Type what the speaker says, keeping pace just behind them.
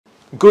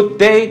Good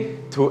day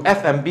to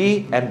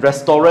F&B and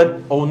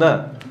restaurant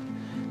owner.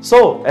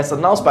 So, as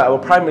announced by our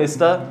Prime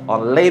Minister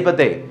on Labor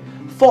Day,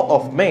 4th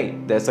of May,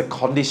 there's a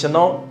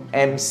conditional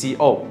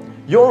MCO.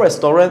 Your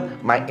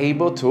restaurant might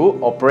able to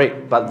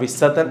operate, but with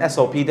certain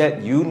SOP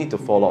that you need to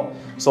follow.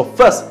 So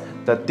first,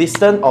 the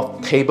distance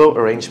of table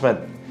arrangement.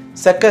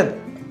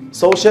 Second,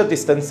 social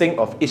distancing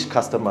of each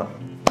customer.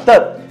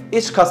 Third,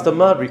 each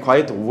customer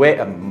required to wear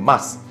a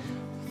mask.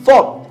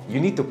 Fourth, you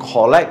need to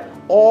collect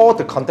all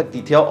the contact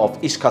detail of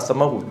each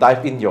customer who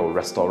dive in your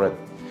restaurant.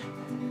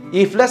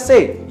 If let's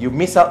say you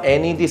miss out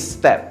any of this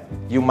step,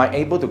 you might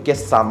able to get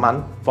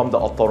summon from the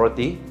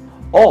authority,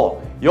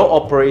 or your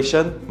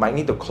operation might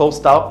need to close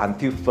down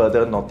until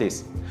further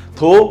notice.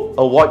 To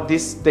avoid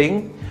this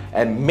thing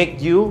and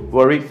make you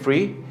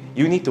worry-free,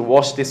 you need to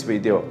watch this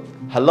video.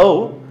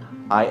 Hello,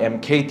 I am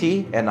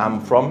Katie and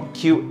I'm from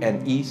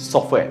Q&E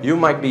software. You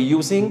might be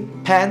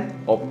using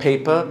pen or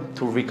paper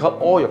to record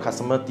all your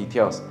customer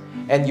details,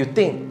 and you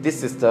think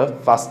this is the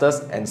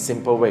fastest and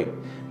simple way.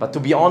 But to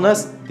be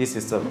honest, this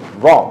is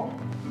wrong.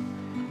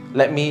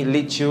 Let me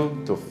lead you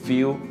to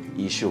few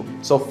issues.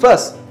 So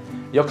first,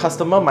 your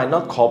customer might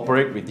not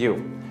cooperate with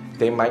you.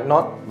 They might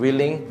not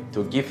willing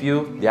to give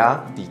you their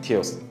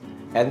details.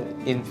 And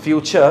in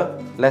future,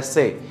 let's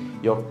say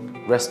your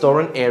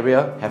restaurant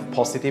area have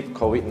positive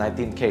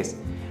COVID-19 case,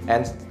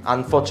 and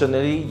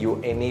unfortunately, you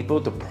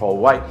unable to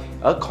provide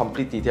a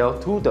complete detail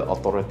to the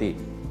authority.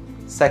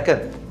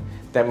 Second,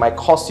 that might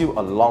cause you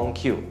a long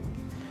queue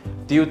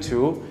due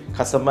to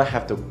customer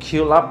have to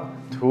queue up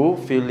to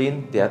fill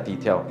in their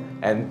detail,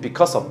 and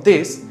because of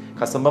this,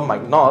 customer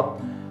might not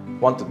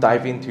want to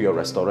dive into your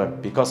restaurant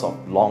because of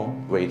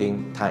long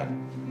waiting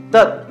time.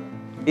 Third,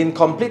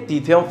 incomplete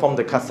detail from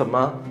the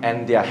customer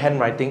and their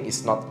handwriting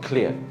is not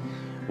clear.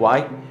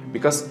 Why?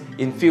 Because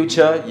in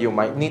future, you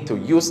might need to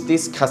use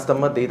this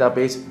customer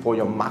database for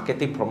your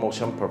marketing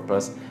promotion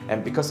purpose,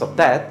 and because of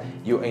that,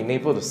 you're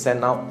unable to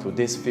send out to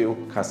this few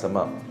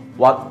customer.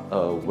 What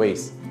a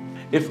waste.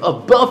 If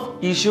above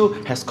issue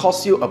has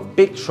caused you a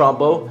big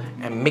trouble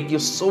and make you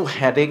so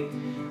headache,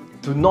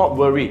 do not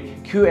worry.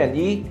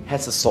 Q&E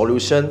has a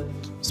solution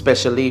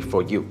specially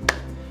for you.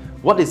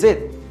 What is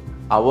it?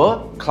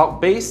 Our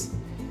cloud-based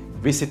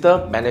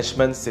visitor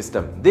management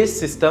system. This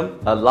system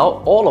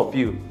allows all of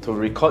you to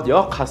record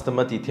your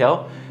customer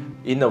detail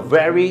in a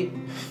very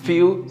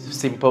few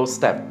simple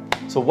steps.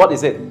 So what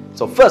is it?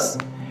 So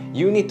first,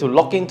 you need to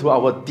log into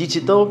our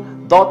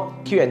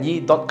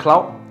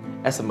digital.qne.cloud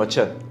as a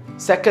merchant.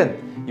 Second,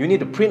 you need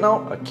to print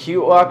out a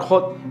QR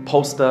code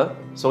poster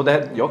so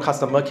that your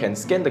customer can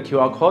scan the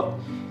QR code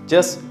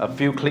just a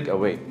few clicks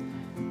away.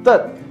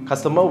 Third,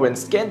 customer when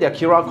scan their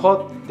QR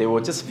code, they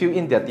will just fill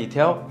in their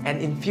detail,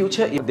 and in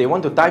future if they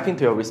want to dive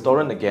into your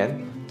restaurant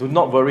again, do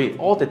not worry,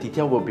 all the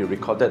detail will be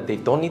recorded. They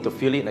don't need to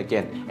fill in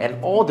again, and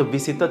all the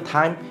visitor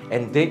time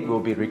and date will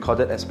be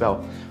recorded as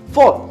well.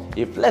 Fourth,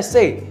 if let's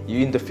say you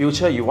in the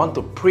future you want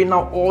to print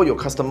out all your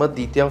customer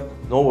detail,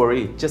 no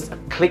worry, just a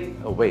click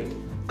away.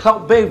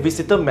 Cloud-based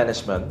visitor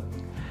management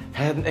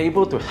has been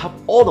able to help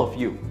all of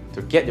you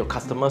to get your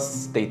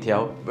customers'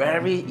 detail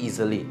very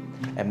easily,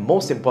 and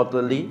most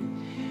importantly,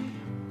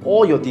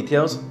 all your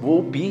details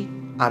will be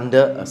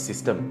under a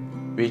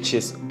system, which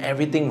is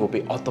everything will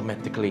be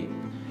automatically.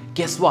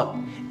 Guess what?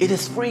 It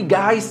is free,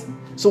 guys!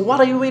 So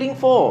what are you waiting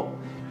for?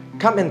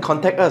 Come and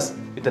contact us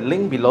with the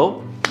link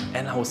below,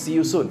 and I will see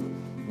you soon.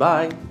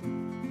 Bye!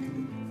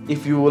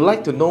 If you would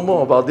like to know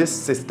more about this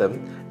system,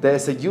 there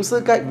is a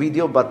user guide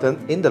video button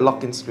in the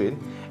login screen,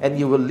 and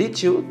it will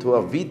lead you to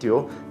a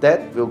video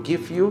that will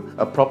give you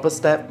a proper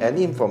step and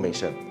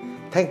information.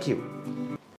 Thank you.